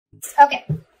Okay.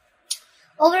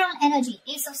 Overall energy,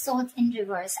 Ace of Swords in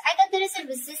reverse. Either there is a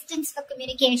resistance for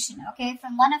communication, okay,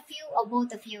 from one of you or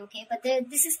both of you, okay, but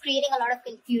this is creating a lot of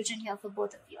confusion here for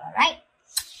both of you, all right?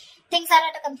 Things are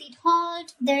at a complete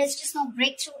halt. There is just no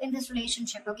breakthrough in this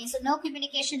relationship, okay? So no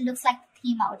communication looks like the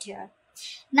theme out here.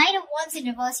 Knight of Wands in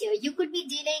reverse here. You could be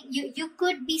you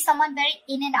could be someone very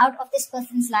in and out of this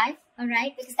person's life, all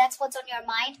right? Because that's what's on your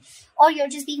mind. Or you're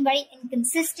just being very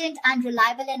inconsistent,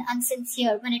 unreliable, and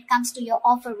unsincere when it comes to your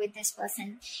offer with this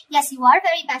person. Yes, you are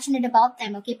very passionate about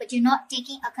them, okay? But you're not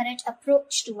taking a correct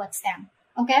approach towards them,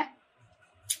 okay?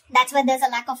 That's why there's a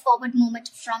lack of forward movement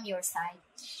from your side.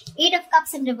 Eight of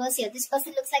Cups in reverse here. This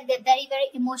person looks like they're very, very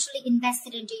emotionally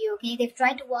invested into you, okay? They've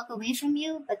tried to walk away from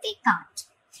you, but they can't.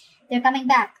 They're coming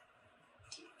back.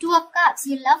 Two of Cups,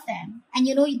 you love them. And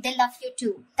you know they love you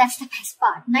too. That's the best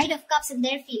part. Knight of Cups in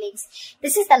their feelings.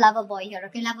 This is the lover boy here,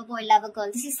 okay? Lover boy, lover girl.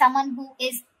 This is someone who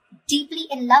is deeply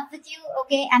in love with you,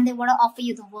 okay? And they want to offer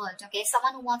you the world, okay?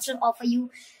 Someone who wants to offer you,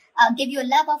 give you a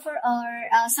love offer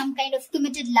or some kind of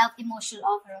committed love emotional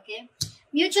offer, okay?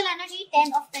 Mutual energy,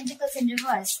 10 of Pentacles in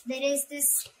reverse. There is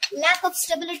this lack of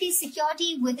stability,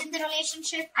 security within the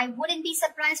relationship. I wouldn't be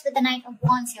surprised with the Knight of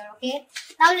Wands here, okay?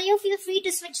 Now, you feel free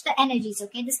to switch the energies,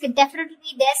 okay? This could definitely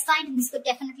be their side and this could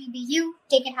definitely be you.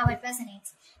 Take it how it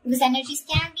resonates. Because energies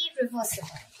can be reversible.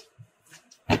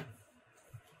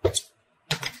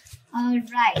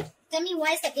 Alright. Tell me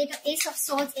why is the Ace of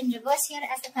Swords in reverse here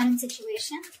as the current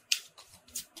situation?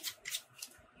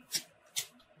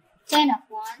 10 of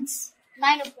Wands.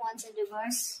 9 of Wands in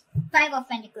reverse. 5 of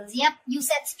Pentacles. Yep, you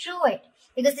said screw it.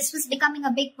 Because this was becoming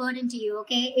a big burden to you,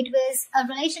 okay? It was a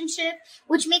relationship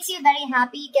which makes you very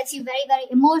happy, gets you very, very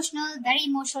emotional, very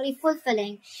emotionally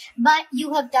fulfilling. But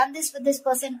you have done this with this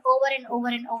person over and over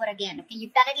and over again, okay?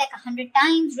 You've done it like 100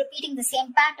 times, repeating the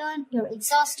same pattern. You're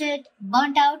exhausted,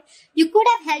 burnt out. You could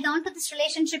have held on to this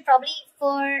relationship probably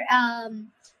for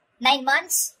 9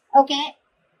 months, okay?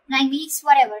 9 weeks,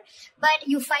 whatever. But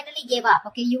you finally gave up,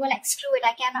 okay? You were like, screw it,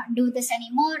 I cannot do this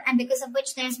anymore. And because of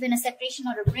which there's been a separation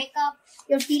or a breakup.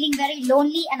 You're feeling very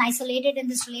lonely and isolated in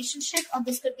this relationship. Or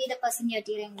this could be the person you're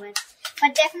dealing with.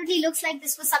 But definitely looks like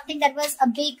this was something that was a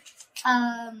big,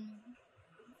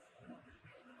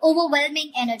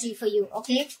 overwhelming energy for you,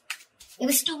 okay? It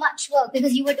was too much work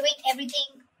because you were doing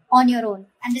everything on your own.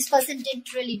 And this person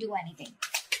didn't really do anything.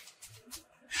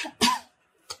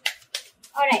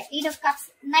 Alright, 8 of Cups,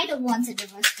 Knight of Wands in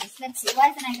reverse, please. Let's see, why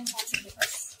is the Knight of Wands in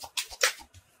reverse?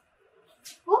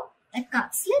 Oh, that card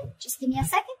slipped. Just give me a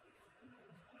second.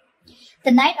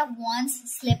 The Knight of Wands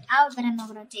slipped out, but I'm not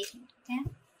going to take it, okay?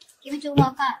 Give me 2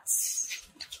 more cards.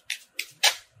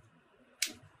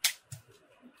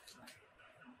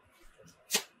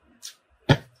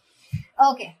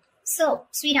 Okay, so,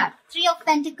 sweetheart, 3 of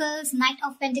Pentacles, Knight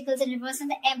of Pentacles in reverse,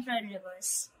 and the Emperor in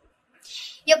reverse.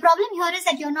 Your problem here is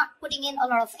that you're not putting in a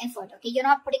lot of effort, okay? You're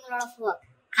not putting a lot of work.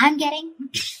 I'm getting,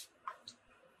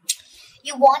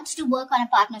 you want to work on a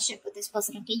partnership with this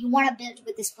person, okay? You want to build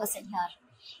with this person here.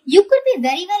 You could be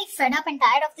very, very fed up and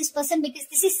tired of this person because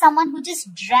this is someone who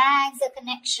just drags a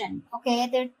connection, okay?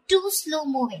 They're too slow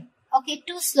moving, okay?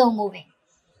 Too slow moving.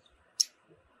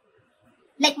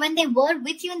 Like when they were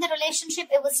with you in the relationship,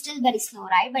 it was still very slow,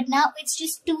 right? But now it's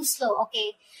just too slow,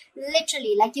 okay?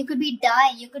 Literally, like you could be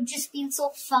dying. You could just feel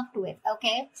so fucked with,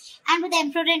 okay? And with the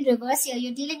Emperor in reverse here,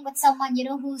 you're dealing with someone, you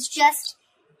know, who's just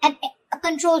a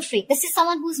control freak. This is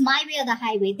someone who's my way or the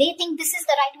highway. They think this is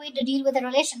the right way to deal with a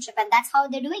relationship and that's how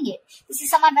they're doing it. This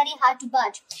is someone very hard to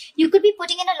budge. You could be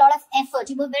putting in a lot of effort.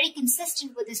 You were very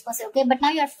consistent with this person, okay? But now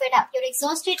you're fed up. You're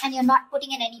exhausted and you're not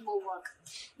putting in any more work.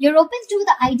 You're open to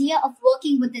the idea of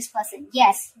working with this person,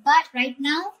 yes. But right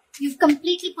now, you've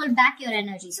completely pulled back your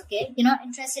energies, okay? You're not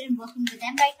interested in working with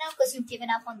them right now because you've given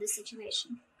up on this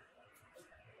situation.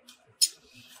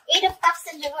 8 of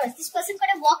Cups in reverse. This person could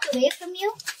have walked away from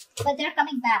you, but they're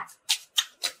coming back.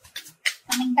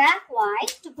 Coming back, why?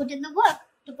 To put in the work,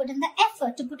 to put in the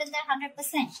effort, to put in their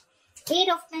 100%. 8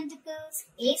 of Pentacles,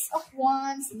 Ace of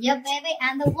Wands, your baby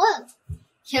and the world.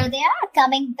 Here they are,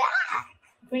 coming back.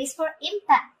 Grace for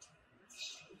impact.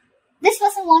 This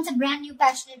person wants a brand new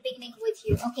passionate beginning with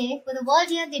you, okay? For the world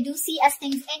here, they do see as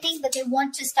things ending, but they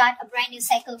want to start a brand new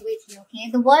cycle with you, okay?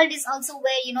 The world is also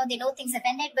where, you know, they know things have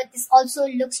ended, but this also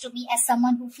looks to me as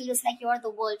someone who feels like you're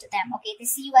the world to them, okay? They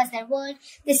see you as their world,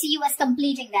 they see you as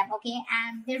completing them, okay?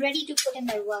 And they're ready to put in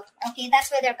their work, okay?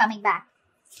 That's where they're coming back.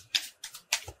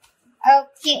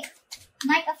 Okay,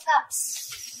 Knight of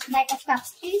Cups. Knight of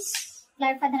Cups, please.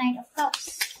 Clarify the Knight of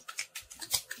Cups.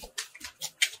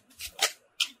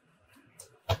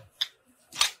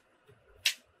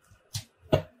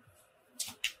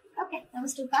 Okay. That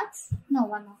was 2 cards? No,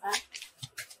 1 more card.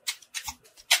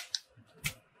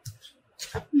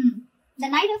 The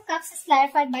Knight of Cups is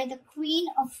clarified by the Queen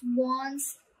of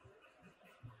Wands.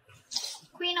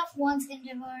 Queen of Wands in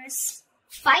reverse,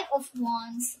 5 of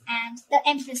Wands, and the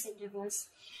Empress in reverse.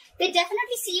 They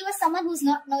definitely see you as someone who's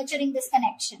not nurturing this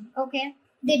connection, okay?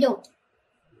 They don't.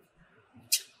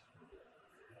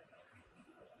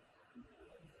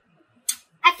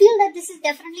 I feel that this is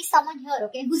definitely someone here,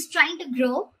 okay, who's trying to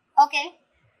grow, okay?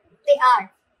 They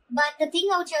are. But the thing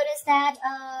out here is that,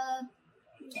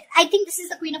 I think this is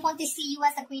the Queen of Wands. They see you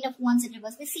as the Queen of Wands in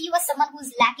reverse. They see you as someone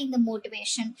who's lacking the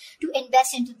motivation to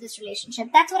invest into this relationship.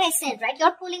 That's what I said, right?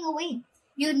 You're pulling away.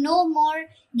 You're no more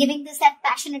giving this that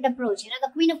passionate approach. You know,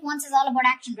 the Queen of Wands is all about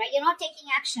action, right? You're not taking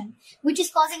action, which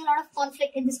is causing a lot of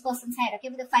conflict in this person's head, okay,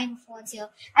 with the 5 of Wands here.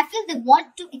 I feel they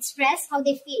want to express how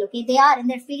they feel, okay? They are in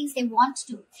their feelings, they want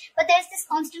to. But there's this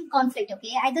constant conflict,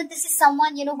 okay? Either this is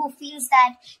someone, you know, who feels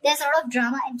that there's a lot of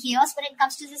drama and chaos when it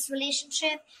comes to this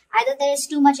relationship. Either there's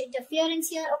too much interference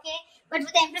here, okay? But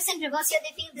with the Empress in reverse here,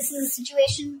 they feel this is a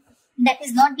situation that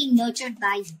is not being nurtured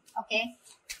by you, okay?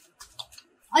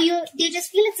 Or they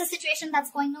just feel it's a situation that's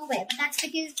going nowhere. But that's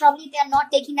because probably they are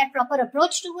not taking that proper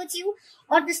approach towards you.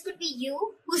 Or this could be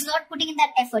you who's not putting in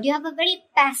that effort. You have a very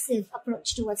passive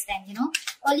approach towards them, you know.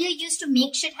 Earlier you used to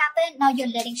make shit happen. Now you're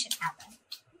letting shit happen.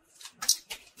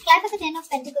 Clarify the 10 of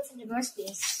Pentacles in reverse,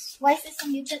 please. Why is this a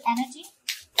mutual energy?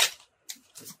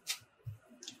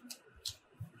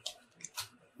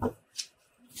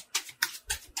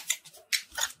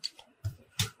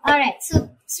 Alright,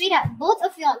 so sweetheart, both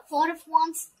of y'all, 4 of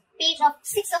Wands, Page of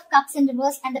 6 of Cups in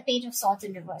reverse, and the Page of Swords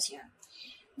in reverse here.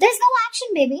 There's no action,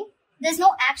 baby. There's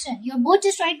no action. You're both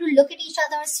just trying to look at each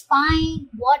other, spying,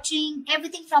 watching,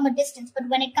 everything from a distance. But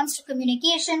when it comes to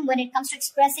communication, when it comes to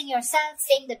expressing yourself,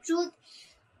 saying the truth,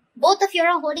 both of you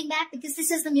are holding back because this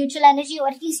is the mutual energy, or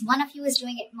at least one of you is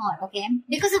doing it more, okay?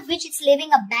 Because of which it's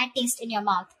leaving a bad taste in your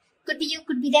mouth. Could be you,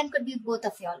 could be them, could be both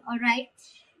of y'all, alright?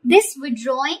 This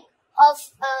withdrawing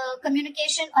of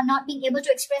communication or not being able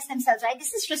to express themselves, right?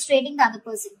 This is frustrating the other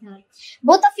person here.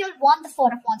 Both of you want the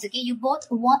 4 of Wands, okay? You both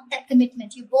want that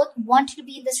commitment. You both want to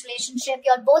be in this relationship.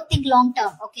 You all both think long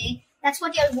term, okay? That's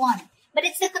what you all want. But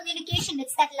it's the communication.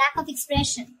 It's that lack of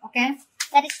expression, okay?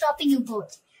 That is stopping you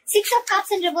both. 6 of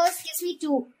Cups in reverse gives me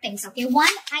 2 things, okay?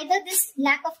 One, either this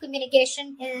lack of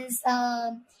communication is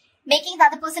making the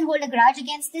other person hold a grudge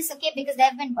against this, okay, because there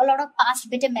have been a lot of past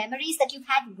bitter memories that you've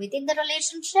had within the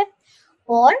relationship,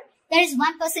 or there is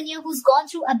one person here who's gone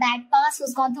through a bad past,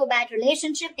 who's gone through a bad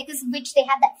relationship, because of which they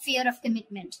have that fear of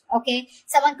commitment, okay?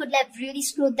 Someone could have really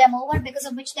screwed them over, because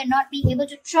of which they're not being able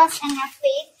to trust and have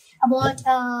faith about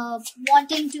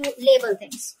wanting to label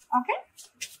things, okay?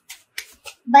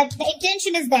 But the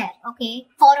intention is there, okay?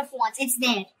 4 of Wands, it's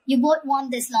there. You both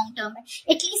want this long term.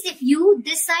 At least if you,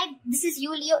 this side, this is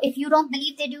you, Leo. If you don't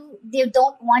believe they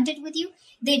don't want it with you,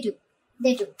 they do.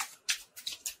 They do.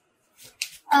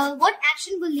 What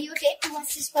action will Leo take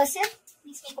towards this person?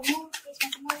 Please make a move. Please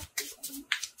make a move. Please make a move.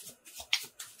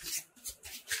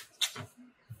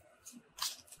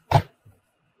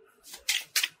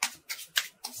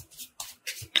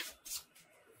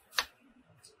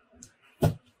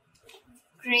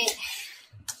 Great.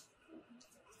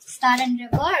 Star in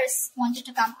reverse wanted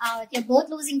to come out. You're both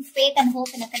losing faith and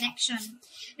hope in a connection.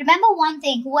 Remember one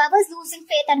thing, whoever's losing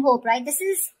faith and hope, right? This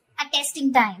is a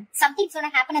testing time. Something's going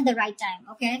to happen at the right time,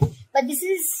 okay? But this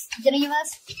is the universe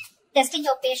testing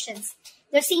your patience.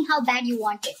 They're seeing how bad you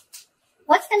want it.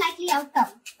 What's the likely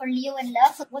outcome for Leo in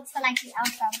love? What's the likely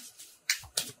outcome?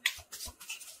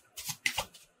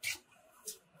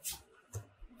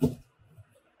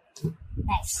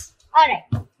 Nice. Alright,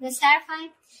 the Star 5.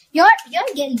 You're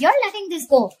letting this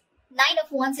go. 9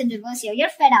 of Wands in reverse here. You're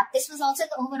fed up. This was also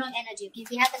the overall energy. Okay,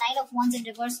 we have the 9 of Wands in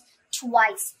reverse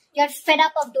twice. You're fed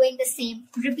up of doing the same,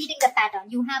 repeating the pattern.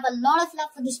 You have a lot of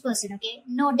love for this person, okay?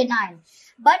 No denial.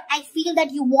 But I feel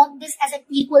that you want this as an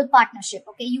equal partnership,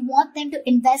 okay? You want them to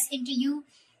invest into you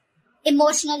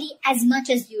emotionally as much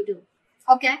as you do,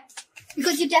 okay?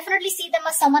 Because you definitely see them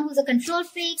as someone who's a control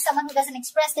freak, someone who doesn't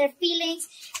express their feelings.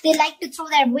 They like to throw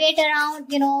their weight around,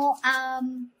 you know,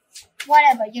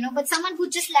 whatever, you know, but someone who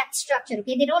just lacks structure,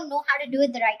 okay? They don't know how to do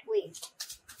it the right way.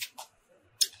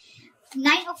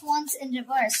 9 of Wands in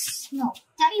reverse. No.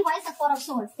 Tell me, why is the 4 of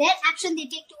Swords? Their action they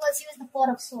take towards you is the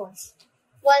 4 of Swords.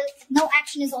 Well, no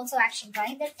action is also action,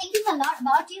 right? They're thinking a lot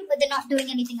about you, but they're not doing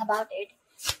anything about it.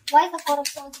 Why is the 4 of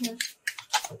Swords here?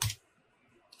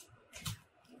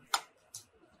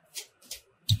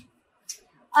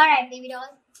 Alright, baby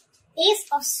doll. Ace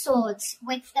of Swords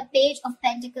with the Page of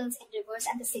Pentacles in reverse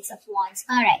and the Six of Wands.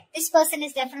 All right, this person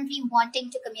is definitely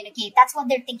wanting to communicate. That's what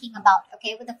they're thinking about,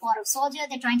 okay? With the Four of Swords here,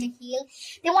 they're trying to heal.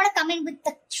 They want to come in with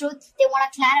the truth. They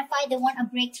want to clarify. They want a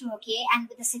breakthrough, okay? And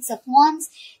with the Six of Wands,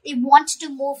 they want to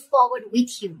move forward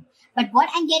with you. But what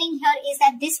I'm getting here is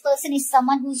that this person is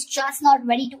someone who's just not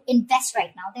ready to invest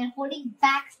right now. They're holding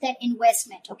back that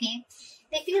investment, okay?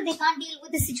 They feel they can't deal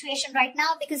with the situation right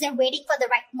now because they're waiting for the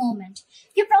right moment.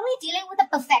 You're probably dealing with a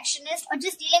perfectionist or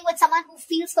just dealing with someone who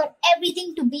feels for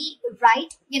everything to be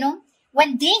right, you know.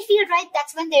 When they feel right,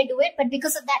 that's when they do it. But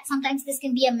because of that, sometimes this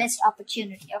can be a missed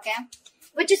opportunity, okay?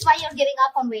 Which is why you're giving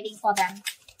up on waiting for them.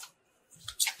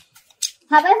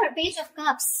 However, Page of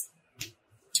Cups,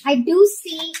 I do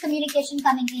see communication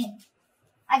coming in.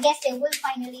 I guess they will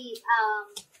finally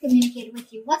communicate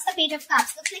with you. What's the Page of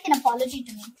Cups? Looks like an apology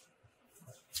to me.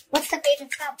 What's the Page of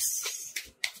Cups?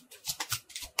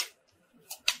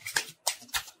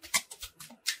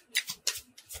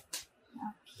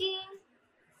 Okay.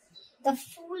 The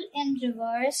Fool in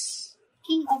reverse.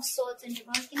 King of Swords in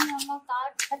reverse. Give me one more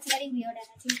card. That's very weird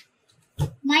energy.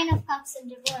 Nine of Cups in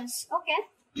reverse. Okay.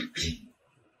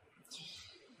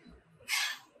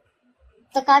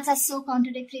 The cards are so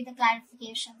contradictory, the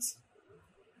clarifications.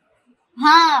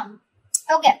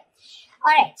 Okay.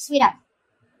 Alright, sweetheart.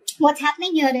 What's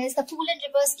happening here is the Fool in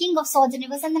reverse, King of Swords in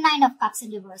reverse, and the Nine of Cups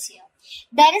in reverse here.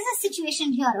 There is a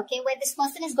situation here, okay, where this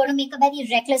person is going to make a very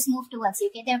reckless move towards you,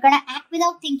 okay? They're going to act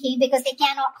without thinking because they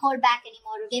cannot hold back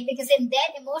anymore, okay? Because in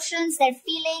their emotions, their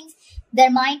feelings,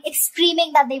 their mind, it's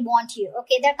screaming that they want you,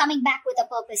 okay? They're coming back with a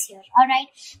purpose here, all right?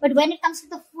 But when it comes to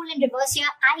the Fool in reverse here,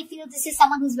 I feel this is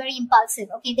someone who's very impulsive,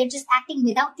 okay? They're just acting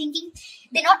without thinking.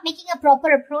 They're not making a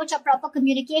proper approach or proper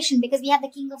communication because we have the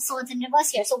King of Swords in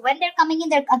reverse here. So when they're coming in,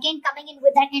 they're again coming in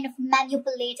with that kind of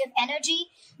manipulative energy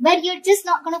where you're just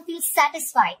not going to feel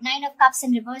satisfied. Nine of Cups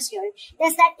in reverse here.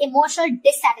 There's that emotional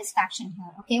dissatisfaction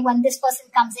here, okay, when this person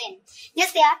comes in.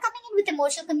 Yes, they are coming in with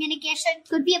emotional communication,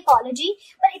 could be apology,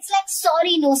 but it's like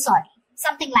sorry, no sorry.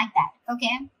 Something like that,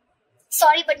 okay?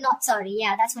 Sorry, but not sorry.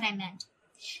 Yeah, that's what I meant.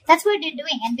 That's what they're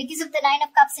doing. And because of the Nine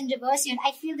of Cups in reverse here,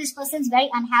 I feel this person's very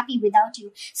unhappy without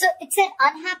you. So it's an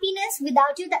unhappiness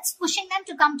without you that's pushing them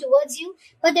to come towards you,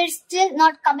 but they're still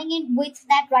not coming in with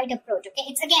that right approach,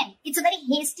 okay? It's a very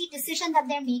hasty decision that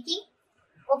they're making,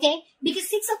 okay? Because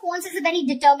Six of Wands is a very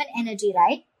determined energy,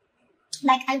 right?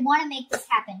 Like, I want to make this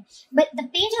happen. But the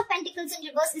Page of Pentacles in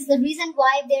reverse is the reason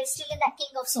why they're still in that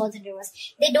King of Swords in reverse.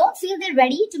 They don't feel they're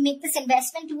ready to make this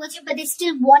investment towards you, but they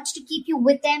still want to keep you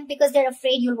with them because they're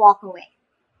afraid you'll walk away.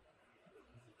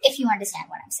 If you understand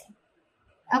what I'm saying.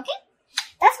 Okay?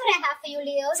 That's what I have for you,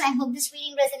 Leos. I hope this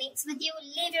reading resonates with you.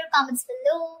 Leave your comments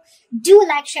below. Do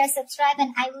like, share, subscribe,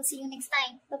 and I will see you next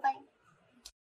time. Bye-bye.